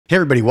Hey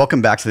everybody,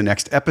 welcome back to the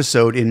next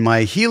episode in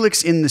my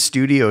Helix in the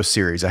Studio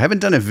series. I haven't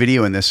done a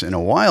video in this in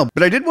a while,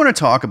 but I did want to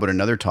talk about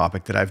another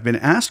topic that I've been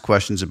asked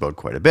questions about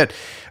quite a bit.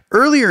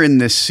 Earlier in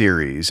this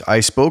series,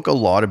 I spoke a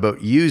lot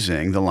about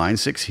using the Line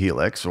 6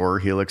 Helix or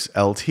Helix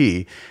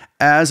LT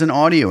as an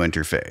audio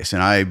interface,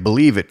 and I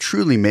believe it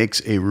truly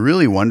makes a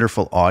really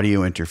wonderful audio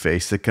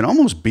interface that can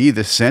almost be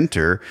the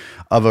center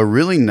of a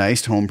really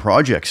nice home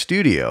project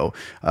studio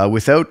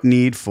without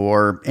need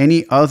for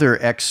any other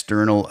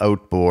external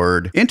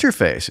outboard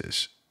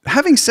interfaces.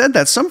 Having said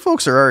that, some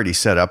folks are already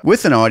set up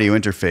with an audio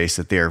interface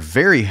that they are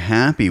very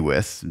happy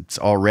with. It's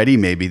already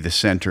maybe the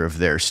center of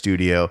their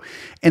studio,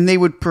 and they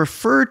would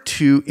prefer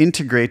to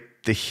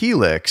integrate the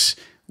Helix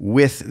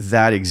with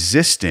that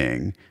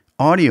existing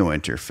audio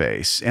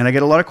interface. And I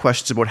get a lot of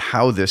questions about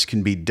how this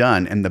can be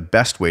done and the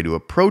best way to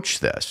approach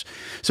this.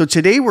 So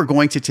today we're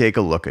going to take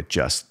a look at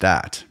just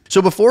that.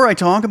 So before I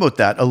talk about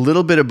that, a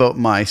little bit about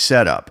my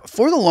setup.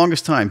 For the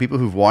longest time, people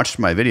who've watched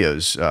my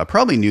videos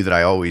probably knew that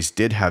I always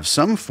did have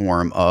some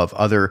form of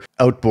other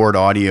outboard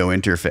audio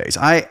interface.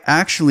 I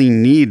actually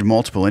need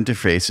multiple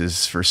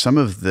interfaces for some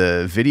of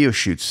the video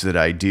shoots that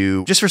I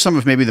do, just for some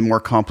of maybe the more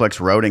complex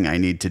routing I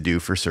need to do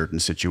for certain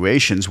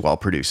situations while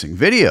producing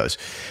videos.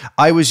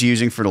 I was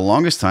using for the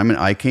longest time an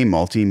IK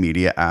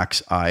Multimedia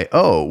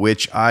AX-IO,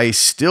 which I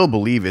still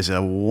believe is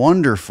a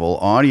wonderful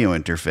audio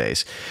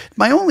interface.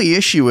 My only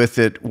issue with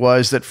it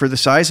was that for the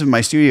size of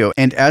my studio,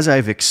 and as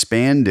I've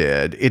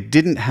expanded, it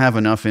didn't have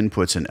enough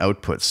inputs and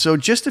outputs. So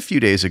just a few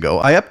days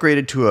ago, I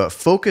upgraded to a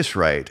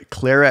Focusrite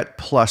Claret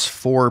Plus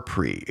 4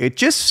 Pre. It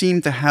just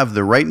seemed to have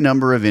the right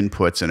number of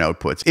inputs and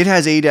outputs. It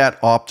has ADAT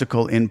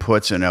optical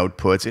inputs and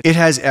outputs. It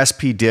has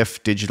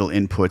SPDIF digital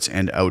inputs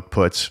and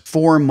outputs,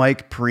 4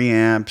 mic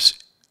preamps,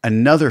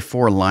 another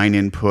 4 line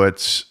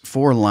inputs,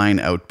 4 line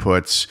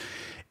outputs.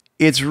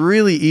 It's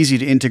really easy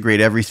to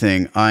integrate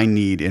everything I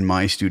need in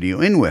my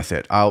studio in with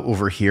it.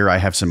 Over here, I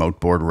have some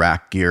outboard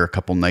rack gear, a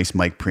couple nice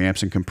mic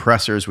preamps and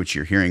compressors, which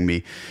you're hearing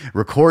me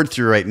record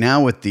through right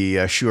now with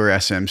the Shure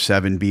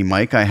SM7B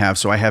mic I have.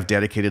 So I have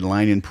dedicated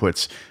line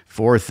inputs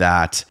for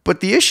that. But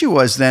the issue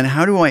was then,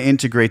 how do I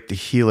integrate the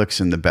Helix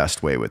in the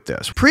best way with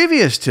this?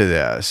 Previous to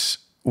this,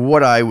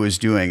 what I was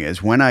doing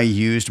is when I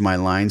used my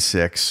Line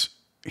 6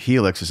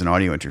 Helix as an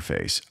audio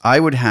interface, I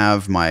would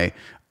have my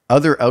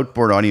other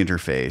outboard audio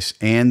interface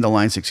and the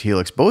Line 6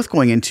 Helix both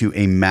going into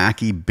a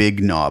Mackie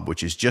big knob,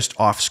 which is just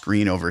off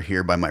screen over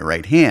here by my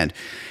right hand.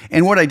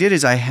 And what I did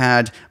is I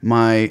had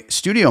my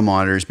studio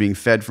monitors being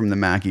fed from the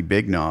Mackie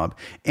big knob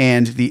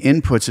and the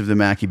inputs of the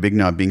Mackie big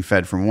knob being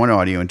fed from one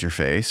audio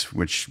interface,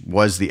 which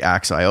was the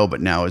AX-IO, but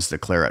now is the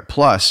Claret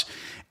Plus,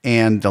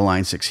 and the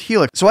Line 6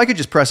 Helix. So I could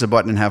just press a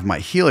button and have my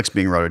Helix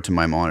being routed to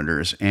my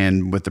monitors,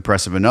 and with the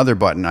press of another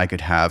button, I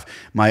could have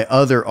my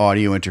other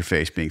audio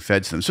interface being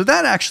fed to them. So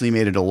that actually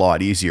made it a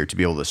lot easier to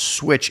be able to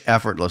switch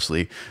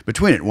effortlessly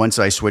between it. Once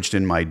I switched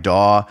in my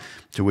DAW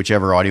to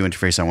whichever audio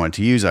interface I wanted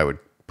to use, I would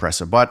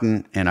press a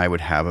button and I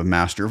would have a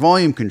master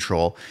volume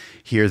control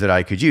here that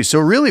I could use. So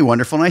really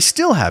wonderful, and I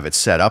still have it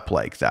set up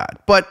like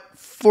that. But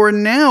for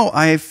now,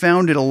 I have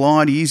found it a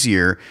lot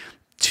easier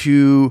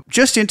to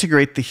just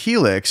integrate the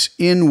Helix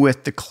in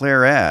with the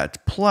Claret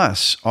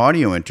Plus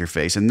audio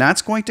interface. And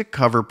that's going to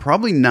cover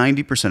probably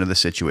 90% of the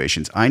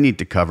situations I need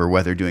to cover,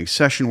 whether doing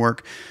session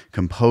work,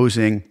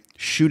 composing,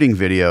 shooting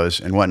videos,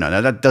 and whatnot.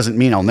 Now, that doesn't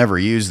mean I'll never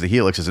use the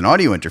Helix as an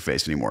audio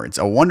interface anymore. It's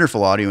a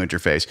wonderful audio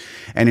interface.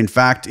 And in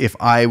fact, if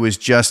I was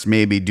just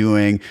maybe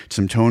doing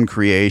some tone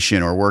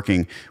creation or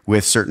working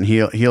with certain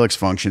Helix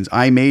functions,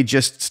 I may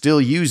just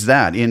still use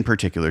that in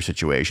particular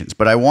situations.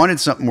 But I wanted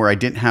something where I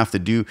didn't have to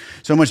do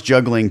so much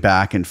juggling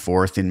back and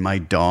forth in my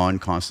DAW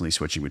and constantly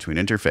switching between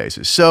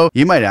interfaces. So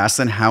you might ask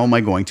then, how am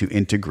I going to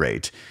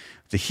integrate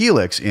the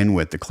Helix in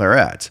with the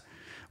Claret?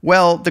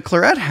 Well, the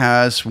Claret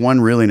has one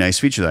really nice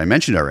feature that I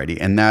mentioned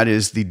already, and that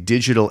is the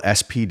digital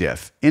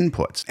SPDIF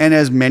inputs. And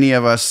as many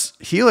of us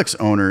Helix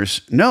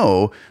owners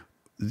know,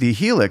 the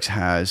Helix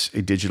has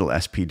a digital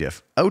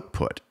SPDIF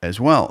output as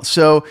well.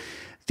 So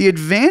the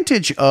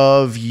advantage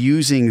of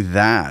using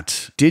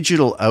that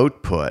digital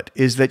output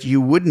is that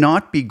you would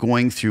not be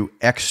going through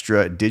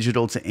extra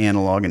digital to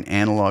analog and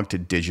analog to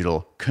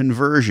digital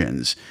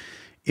conversions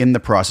in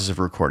the process of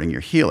recording your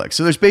Helix.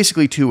 So there's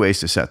basically 2 ways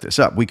to set this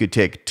up. We could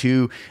take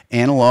 2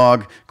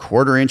 analog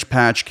 1/4-inch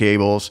patch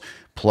cables,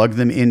 plug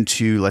them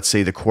into, let's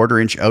say, the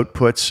 1/4-inch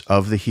outputs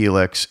of the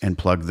Helix, and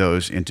plug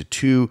those into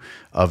 2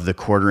 of the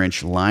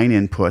 1/4-inch line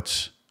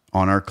inputs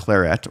on our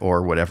Claret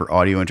or whatever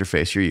audio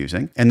interface you're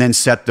using, and then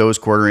set those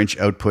 1/4-inch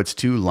outputs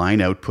to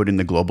line output in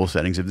the global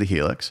settings of the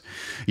Helix.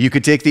 You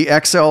could take the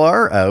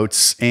XLR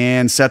outs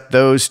and set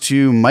those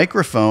to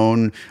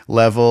microphone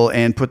level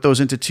and put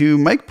those into 2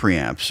 mic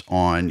preamps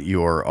on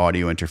your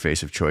audio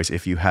interface of choice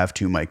if you have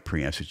 2 mic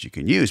preamps that you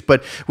can use.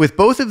 But with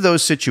both of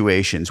those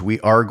situations, we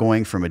are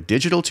going from a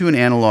digital to an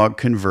analog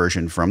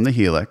conversion from the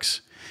Helix.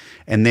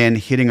 And then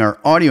hitting our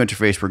audio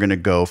interface, we're going to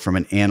go from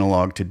an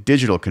analog to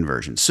digital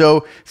conversion.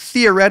 So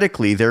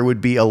theoretically, there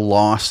would be a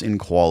loss in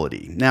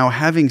quality. Now,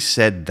 having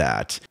said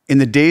that, in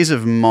the days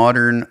of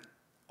modern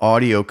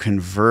audio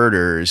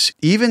converters,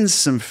 even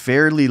some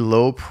fairly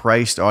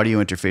low-priced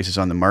audio interfaces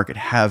on the market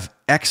have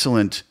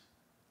excellent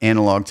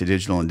analog to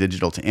digital and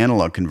digital to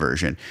analog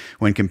conversion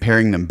when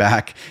comparing them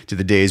back to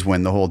the days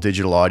when the whole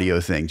digital audio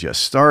thing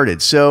just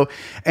started. So,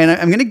 and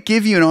I'm going to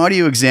give you an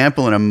audio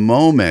example in a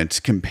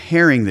moment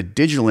comparing the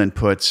digital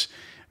inputs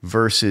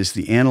versus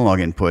the analog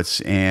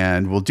inputs,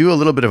 and we'll do a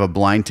little bit of a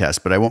blind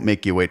test, but I won't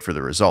make you wait for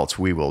the results.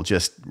 We will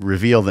just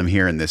reveal them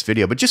here in this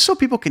video, but just so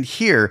people can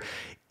hear,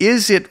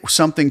 is it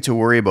something to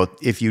worry about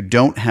if you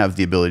don't have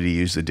the ability to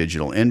use the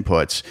digital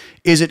inputs?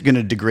 Is it going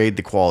to degrade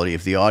the quality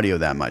of the audio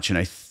that much? And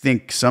I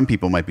think some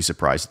people might be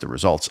surprised at the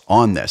results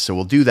on this. So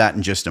we'll do that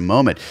in just a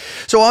moment.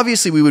 So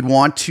obviously we would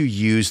want to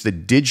use the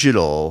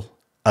digital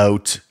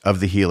out of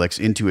the Helix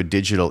into a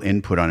digital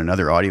input on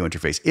another audio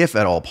interface, if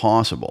at all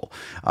possible.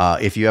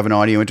 If you have an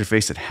audio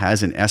interface that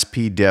has an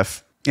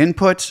SP-Diff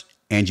input,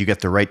 and you get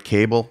the right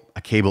cable,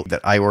 a cable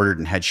that I ordered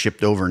and had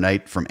shipped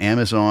overnight from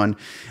Amazon,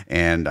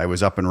 and I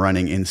was up and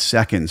running in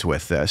seconds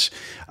with this,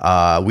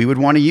 we would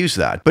want to use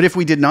that. But if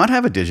we did not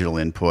have a digital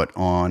input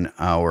on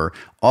our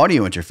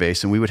audio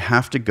interface, then we would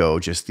have to go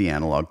just the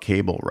analog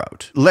cable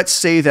route. Let's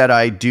say that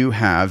I do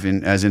have,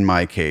 as in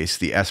my case,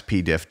 the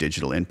SP-Diff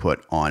digital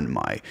input on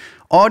my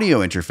audio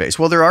interface.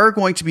 Well, there are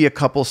going to be a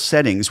couple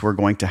settings we're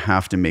going to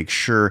have to make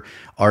sure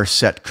are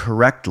set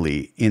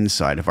correctly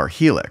inside of our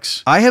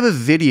Helix. I have a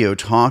video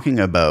talking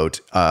about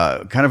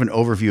kind of an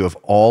overview of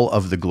all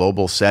of the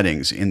global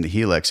settings in the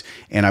Helix,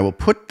 and I will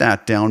put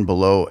that down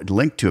below,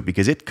 link to it,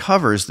 because it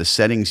covers the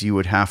settings you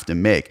would have to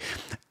make.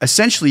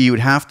 Essentially, you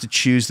would have to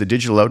choose the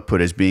digital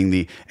output as being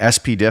the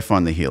SP-Diff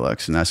on the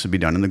Helix, and that would be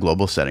done in the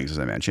global settings, as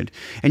I mentioned.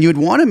 And you would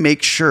want to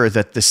make sure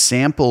that the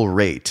sample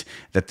rate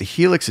that the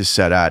Helix is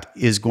set at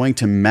is going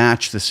to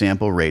match the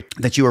sample rate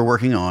that you are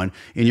working on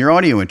in your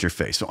audio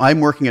interface. So I'm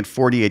working at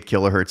 48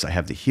 kilohertz. I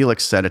have the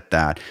Helix set at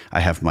that.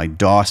 I have my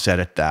DAW set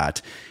at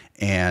that.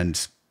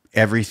 And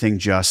everything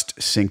just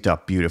synced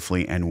up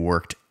beautifully and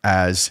worked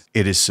as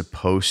it is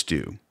supposed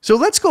to. So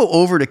let's go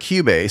over to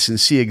Cubase and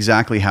see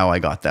exactly how I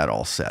got that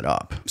all set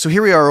up. So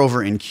here we are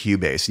over in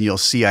Cubase, and you'll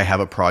see I have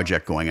a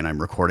project going and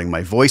I'm recording my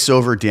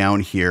voiceover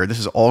down here. This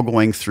is all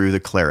going through the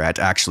Claret.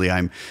 Actually,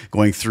 I'm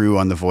going through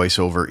on the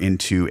voiceover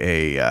into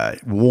a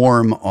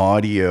Warm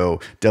Audio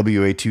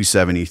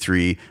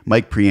WA273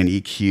 mic pre and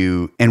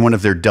EQ and one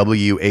of their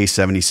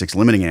WA76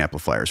 limiting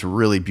amplifiers.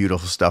 Really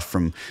beautiful stuff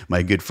from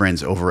my good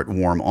friends over at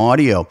Warm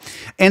Audio.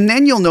 And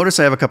then you'll notice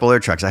I have a couple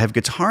other tracks. I have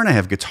guitar and I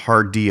have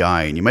guitar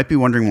DI, and you might be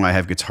wondering why I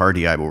have guitar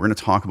DI, but we're going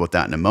to talk about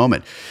that in a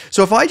moment.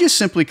 So if I just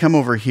simply come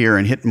over here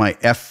and hit my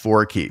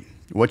F4 key,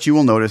 what you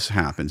will notice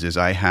happens is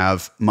I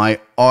have my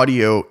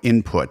audio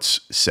inputs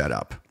set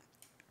up.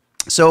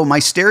 So my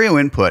stereo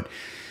input,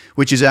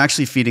 which is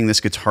actually feeding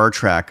this guitar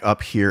track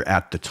up here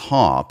at the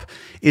top,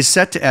 is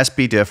set to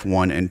SP-Diff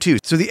 1 and 2.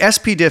 So the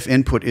SP-Diff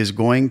input is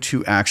going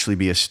to actually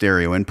be a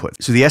stereo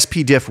input. So the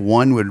SP-Diff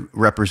 1 would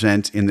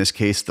represent, in this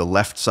case, the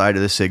left side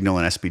of the signal,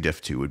 and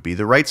SP-Diff 2 would be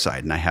the right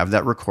side. And I have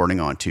that recording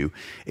onto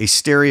a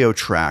stereo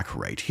track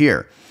right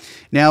here.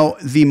 Now,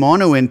 the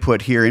mono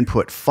input here,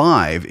 input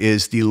 5,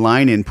 is the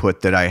line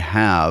input that I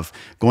have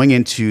going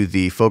into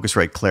the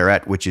Focusrite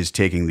Claret, which is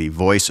taking the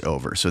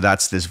voiceover. So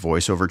that's this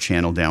voiceover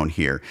channel down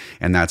here,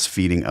 and that's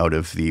feeding out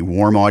of the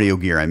Warm Audio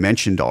gear I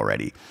mentioned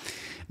already.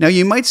 Now,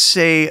 you might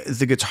say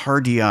the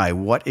guitar DI,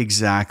 what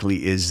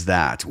exactly is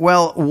that?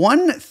 Well,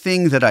 one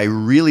thing that I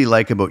really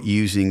like about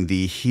using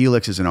the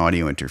Helix as an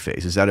audio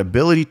interface is that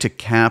ability to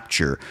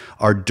capture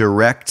our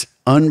direct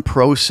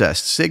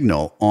unprocessed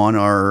signal on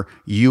our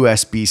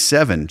USB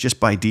 7 just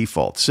by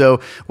default. So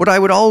what I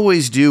would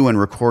always do when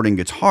recording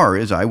guitar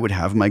is I would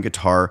have my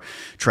guitar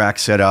track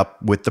set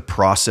up with the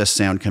processed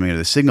sound coming out of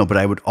the signal, but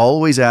I would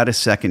always add a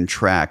second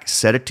track,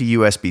 set it to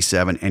USB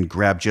 7, and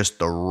grab just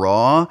the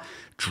raw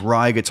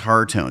dry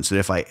guitar tone, so that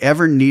if I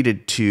ever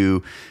needed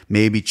to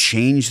maybe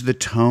change the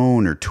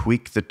tone or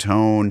tweak the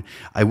tone,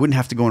 I wouldn't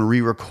have to go and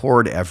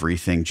re-record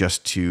everything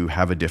just to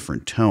have a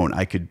different tone.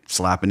 I could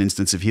slap an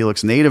instance of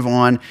Helix Native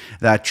on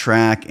that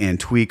track and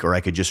tweak, or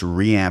I could just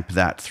reamp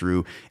that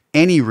through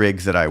any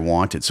rig that I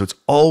wanted. So it's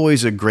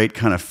always a great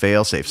kind of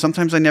fail-safe.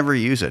 Sometimes I never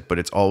use it, but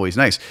it's always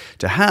nice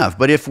to have.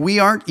 But if we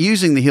aren't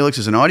using the Helix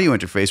as an audio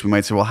interface, we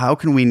might say, well, how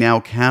can we now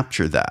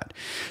capture that?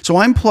 So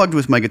I'm plugged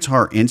with my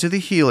guitar into the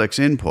Helix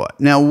input.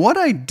 Now, what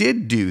I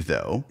did do,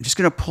 though, I'm just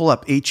going to pull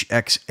up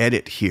HX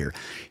Edit here.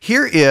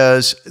 Here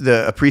is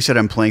a preset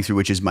I'm playing through,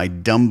 which is my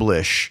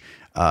Dumblish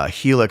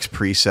Helix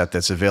preset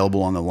that's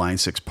available on the Line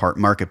 6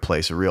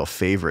 Marketplace, a real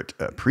favorite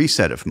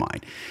preset of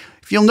mine.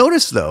 If you'll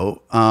notice,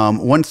 though,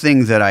 one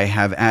thing that I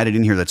have added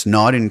in here that's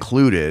not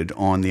included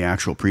on the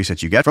actual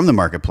presets you get from the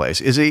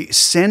Marketplace is a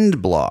send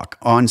block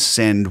on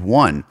send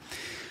 1.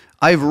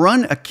 I've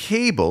run a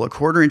cable, a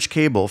 1/4-inch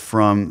cable,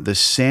 from the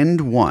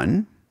send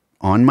 1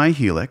 on my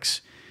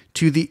Helix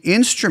to the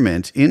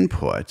instrument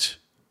input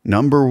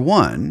number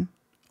 1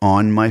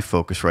 on my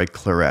Focusrite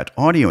Claret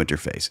audio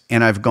interface.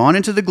 And I've gone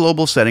into the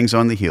global settings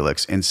on the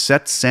Helix and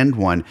set send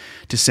 1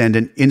 to send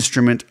an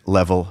instrument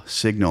level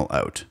signal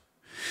out.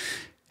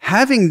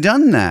 Having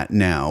done that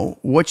now,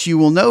 what you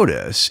will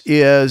notice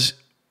is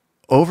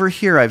over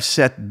here I've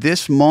set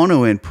this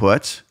mono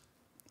input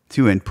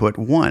to input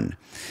 1.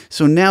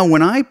 So now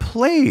when I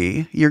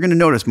play, you're going to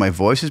notice my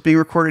voice is being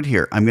recorded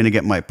here. I'm going to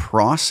get my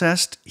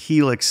processed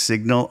Helix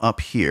signal up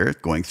here,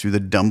 going through the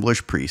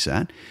Dumblish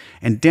preset.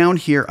 And down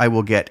here, I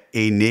will get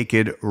a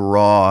naked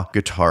raw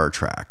guitar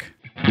track.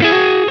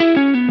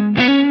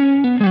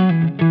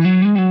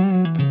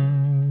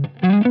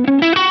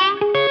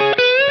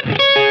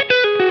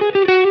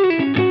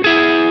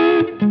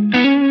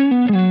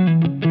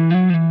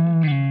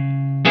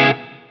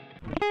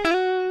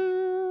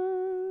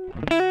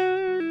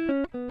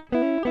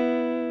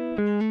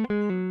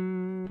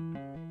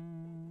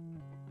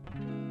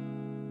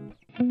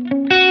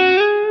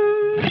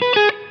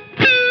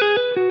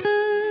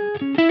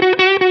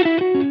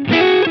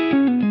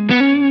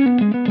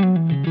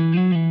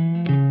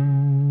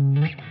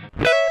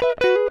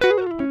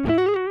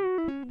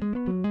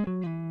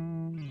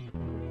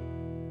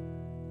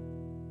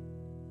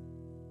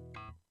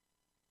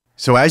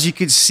 So as you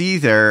can see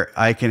there,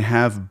 I can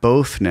have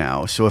both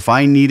now. So if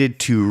I needed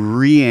to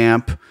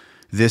reamp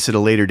this at a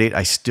later date,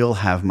 I still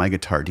have my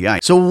guitar DI.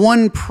 So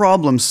one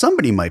problem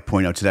somebody might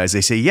point out to that is they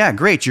say, yeah,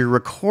 great, you're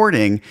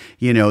recording,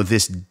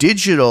 this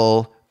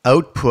digital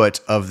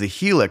output of the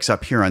Helix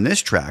up here on this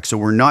track. So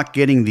we're not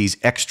getting these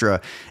extra,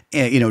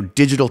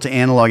 digital to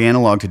analog,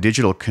 analog to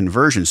digital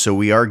conversions. So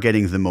we are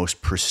getting the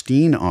most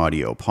pristine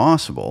audio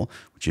possible,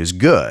 which is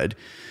good.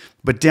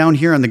 But down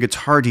here on the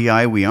guitar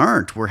DI, we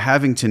aren't. We're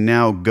having to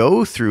now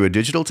go through a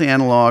digital to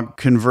analog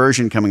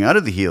conversion coming out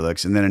of the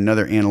Helix and then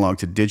another analog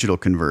to digital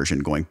conversion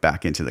going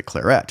back into the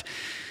claret.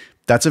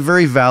 That's a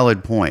very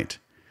valid point.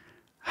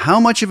 How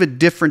much of a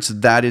difference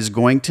that is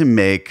going to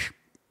make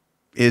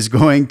is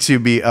going to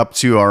be up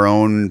to our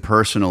own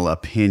personal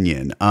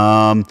opinion.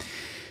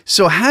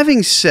 So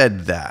having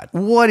said that,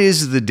 what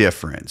is the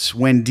difference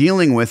when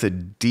dealing with a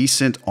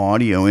decent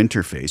audio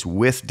interface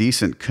with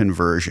decent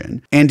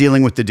conversion and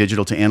dealing with the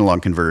digital to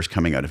analog converters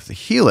coming out of the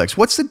Helix?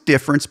 What's the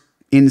difference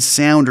in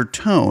sound or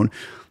tone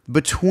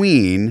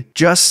between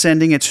just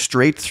sending it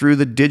straight through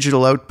the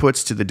digital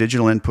outputs to the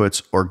digital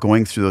inputs or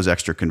going through those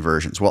extra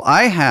conversions? Well,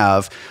 I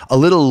have a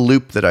little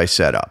loop that I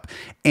set up,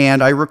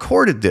 and I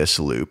recorded this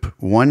loop,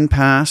 one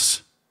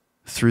pass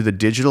through the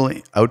digital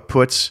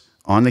outputs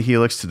on the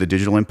Helix to the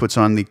digital inputs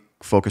on the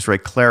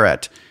Focusrite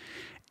claret.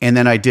 And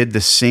then I did the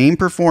same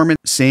performance,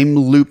 same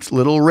looped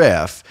little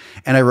riff,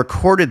 and I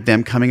recorded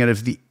them coming out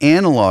of the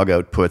analog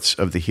outputs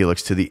of the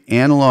Helix to the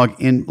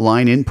analog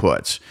line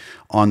inputs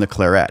on the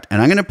claret.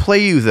 And I'm going to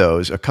play you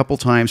those a couple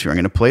times here. I'm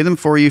going to play them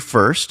for you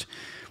first,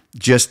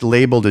 just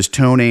labeled as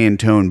tone A and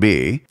tone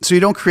B, so you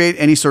don't create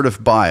any sort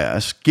of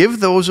bias.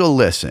 Give those a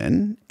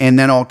listen, and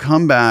then I'll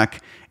come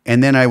back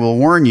and then I will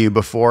warn you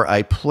before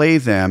I play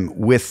them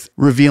with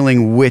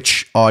revealing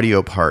which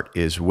audio part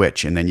is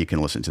which, and then you can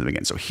listen to them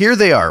again. So here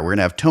they are. We're going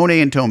to have tone A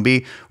and tone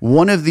B.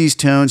 One of these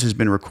tones has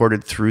been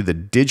recorded through the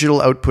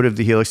digital output of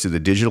the Helix to the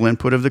digital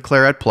input of the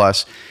Claret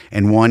Plus,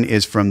 and one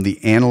is from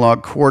the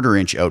analog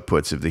quarter-inch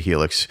outputs of the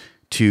Helix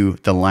to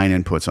the line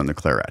inputs on the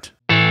Claret.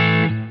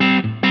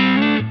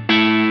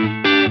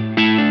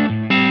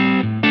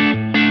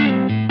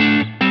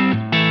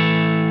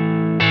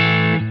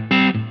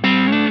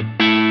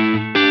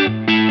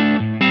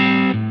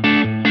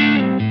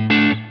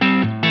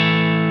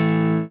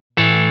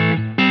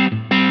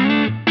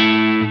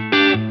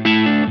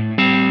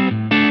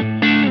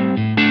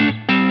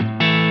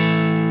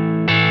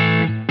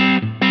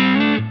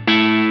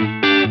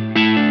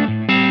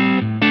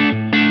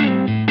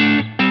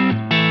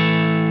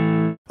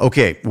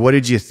 Okay, what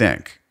did you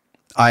think?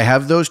 I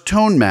have those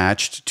tone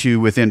matched to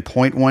within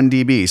 0.1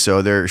 dB,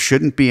 so there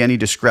shouldn't be any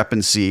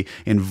discrepancy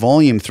in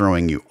volume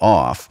throwing you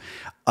off.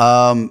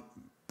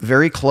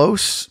 Very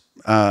close,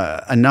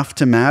 enough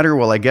to matter.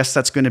 Well, I guess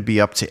that's going to be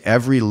up to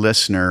every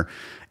listener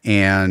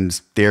and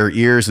their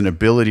ears and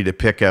ability to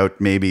pick out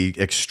maybe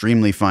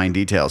extremely fine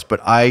details.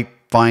 But I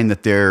find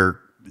that they're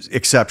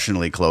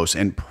exceptionally close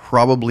and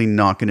probably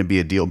not going to be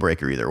a deal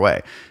breaker either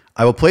way.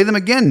 I will play them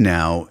again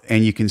now,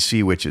 and you can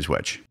see which is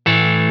which.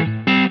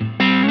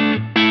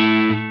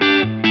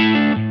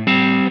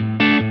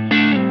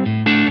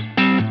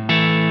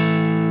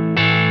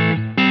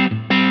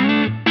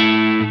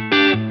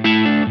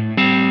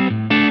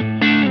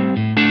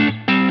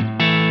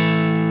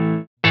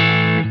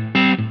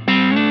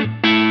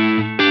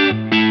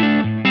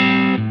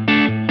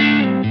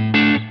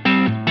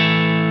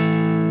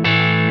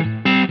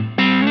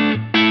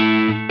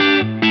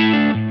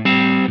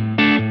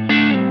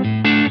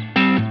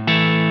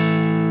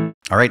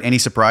 All right, any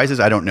surprises?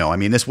 I don't know. I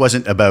mean, this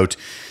wasn't about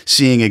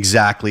seeing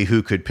exactly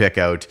who could pick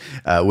out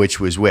which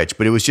was which,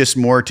 but it was just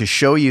more to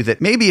show you that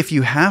maybe if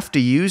you have to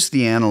use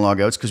the analog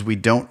outs because we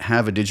don't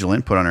have a digital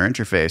input on our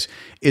interface,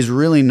 is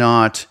really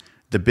not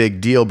the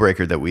big deal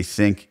breaker that we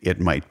think it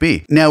might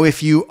be. Now,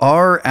 if you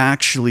are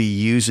actually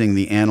using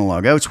the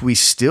analog outs, we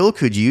still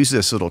could use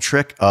this little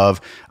trick of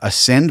a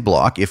send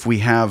block if we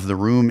have the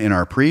room in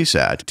our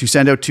preset to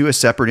send out to a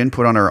separate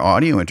input on our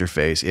audio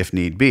interface if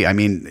need be. I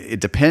mean,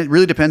 it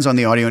really depends on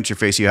the audio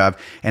interface you have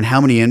and how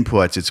many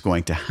inputs it's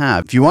going to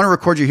have. If you want to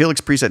record your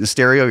Helix preset in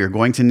stereo, you're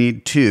going to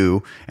need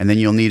 2, and then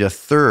you'll need a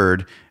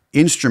third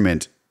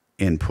instrument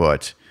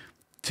input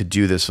to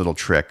do this little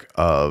trick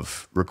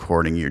of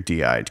recording your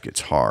DI'd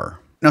guitar.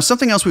 Now,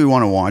 something else we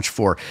want to watch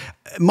for,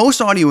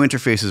 most audio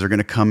interfaces are going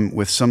to come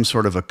with some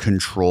sort of a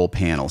control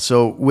panel.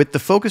 So with the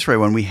Focusrite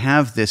one, we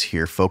have this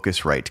here,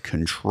 Focusrite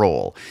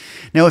Control.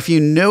 Now, if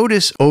you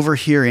notice over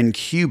here in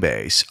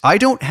Cubase, I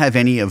don't have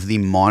any of the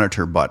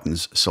monitor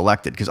buttons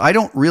selected because I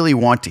don't really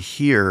want to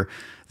hear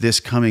this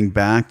coming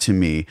back to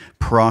me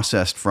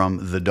processed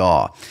from the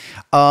DAW.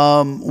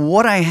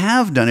 What I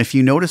have done, if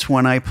you notice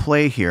when I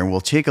play here, and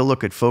we'll take a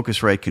look at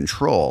Focusrite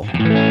Control.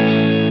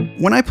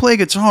 When I play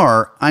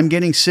guitar, I'm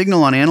getting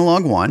signal on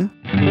analog 1,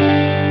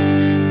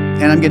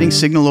 and I'm getting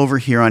signal over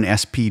here on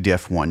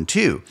SP-Diff 1,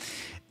 2.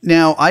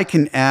 Now, I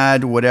can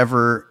add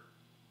whatever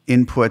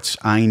inputs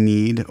I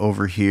need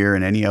over here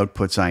and any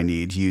outputs I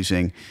need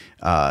using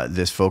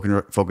this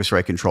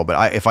Focusrite Control.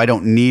 But if I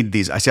don't need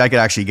these, I could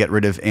actually get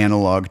rid of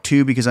analog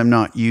 2 because I'm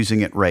not using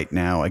it right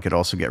now. I could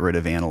also get rid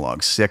of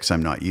analog 6.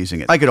 I'm not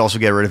using it. I could also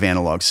get rid of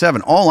analog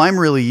 7. All I'm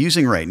really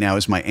using right now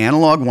is my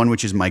analog 1,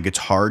 which is my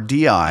guitar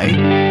DI.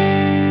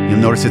 You'll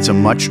notice it's a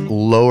much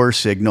lower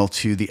signal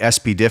to the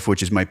SP-Diff,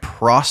 which is my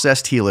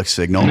processed Helix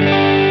signal.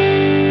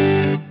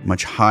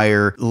 Much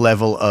higher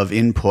level of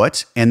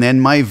input. And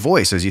then my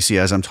voice, as you see,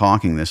 as I'm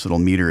talking, this little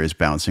meter is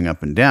bouncing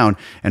up and down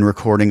and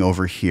recording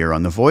over here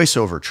on the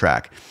voiceover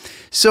track.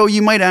 So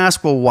you might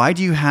ask, well, why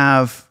do you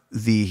have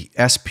the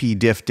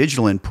SP-Diff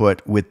digital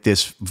input with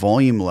this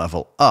volume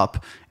level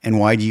up, and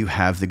why do you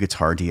have the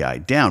guitar DI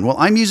down? Well,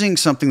 I'm using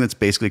something that's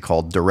basically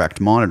called direct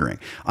monitoring.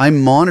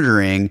 I'm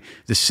monitoring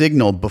the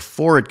signal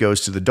before it goes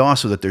to the DAW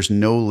so that there's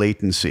no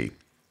latency.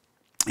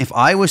 If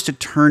I was to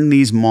turn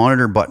these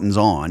monitor buttons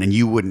on, and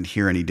you wouldn't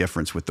hear any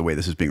difference with the way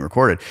this is being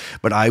recorded,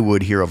 but I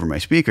would hear over my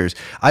speakers,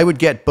 I would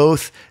get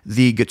both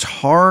the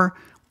guitar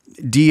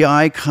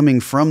DI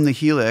coming from the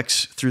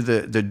Helix through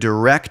the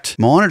direct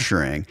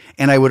monitoring,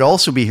 and I would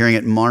also be hearing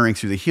it monitoring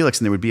through the Helix,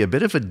 and there would be a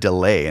bit of a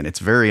delay, and it's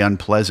very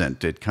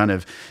unpleasant. It kind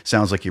of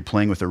sounds like you're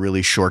playing with a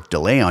really short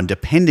delay on,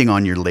 depending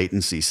on your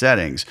latency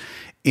settings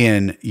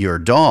in your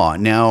DAW.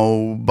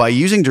 Now, by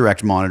using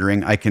direct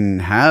monitoring, I can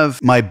have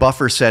my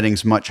buffer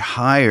settings much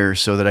higher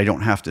so that I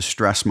don't have to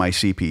stress my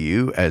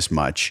CPU as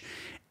much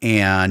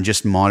and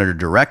just monitor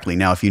directly.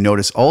 Now, if you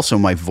notice also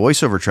my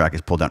voiceover track is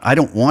pulled down. I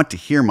don't want to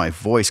hear my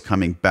voice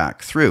coming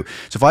back through.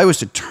 So if I was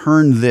to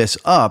turn this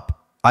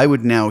up, I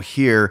would now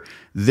hear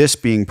this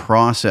being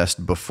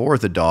processed before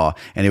the DAW,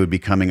 and it would be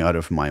coming out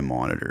of my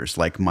monitors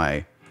like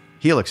my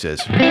Helix is,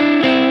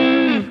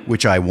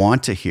 which I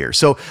want to hear.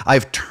 So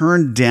I've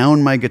turned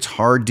down my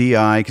guitar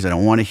DI because I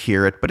don't want to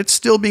hear it, but it's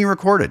still being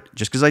recorded.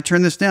 Just because I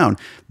turn this down,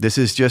 this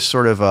is just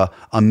sort of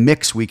a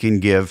mix we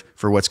can give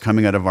for what's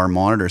coming out of our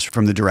monitors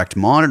from the direct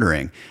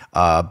monitoring,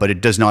 but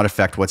it does not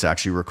affect what's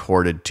actually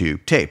recorded to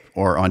tape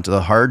or onto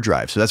the hard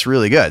drive. So that's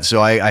really good.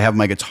 So I have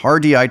my guitar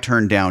DI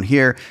turned down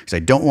here because I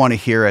don't want to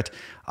hear it.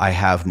 I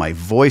have my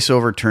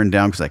voiceover turned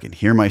down because I can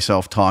hear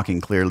myself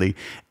talking clearly,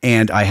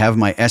 and I have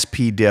my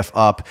SP-Diff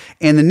up.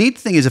 And the neat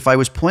thing is, if I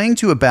was playing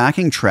to a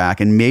backing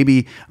track and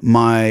maybe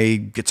my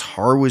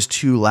guitar was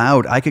too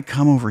loud, I could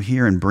come over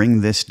here and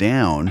bring this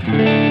down.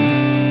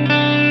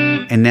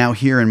 And now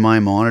here in my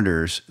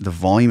monitors, the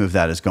volume of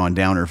that has gone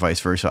down, or vice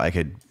versa. I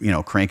could,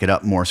 crank it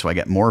up more so I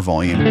get more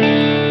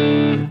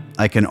volume.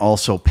 I can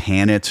also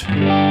pan it,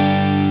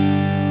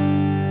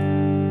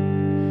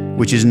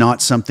 which is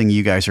not something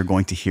you guys are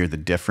going to hear the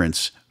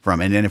difference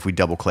from. And then if we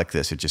double click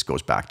this, it just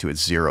goes back to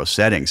its 0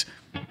 settings.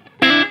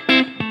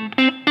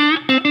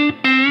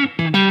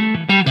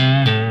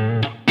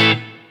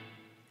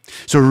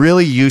 So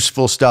really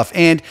useful stuff.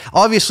 And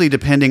obviously,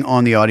 depending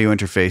on the audio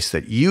interface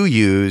that you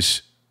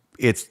use,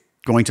 it's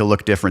going to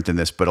look different than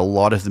this, but a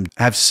lot of them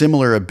have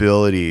similar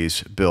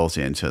abilities built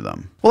into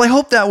them. Well, I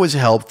hope that was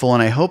helpful,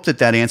 and I hope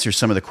that answers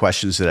some of the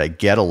questions that I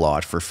get a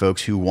lot for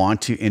folks who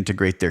want to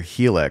integrate their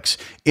Helix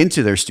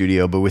into their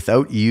studio, but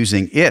without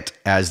using it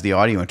as the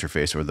audio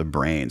interface or the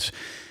brains.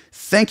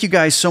 Thank you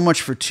guys so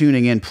much for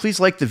tuning in. Please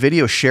like the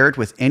video, share it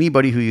with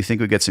anybody who you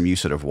think would get some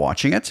use out of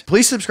watching it.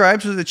 Please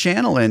subscribe to the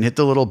channel and hit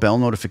the little bell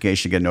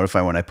notification to get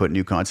notified when I put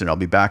new content. I'll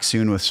be back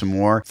soon with some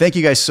more. Thank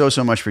you guys so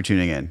much for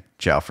tuning in.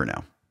 Ciao for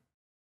now.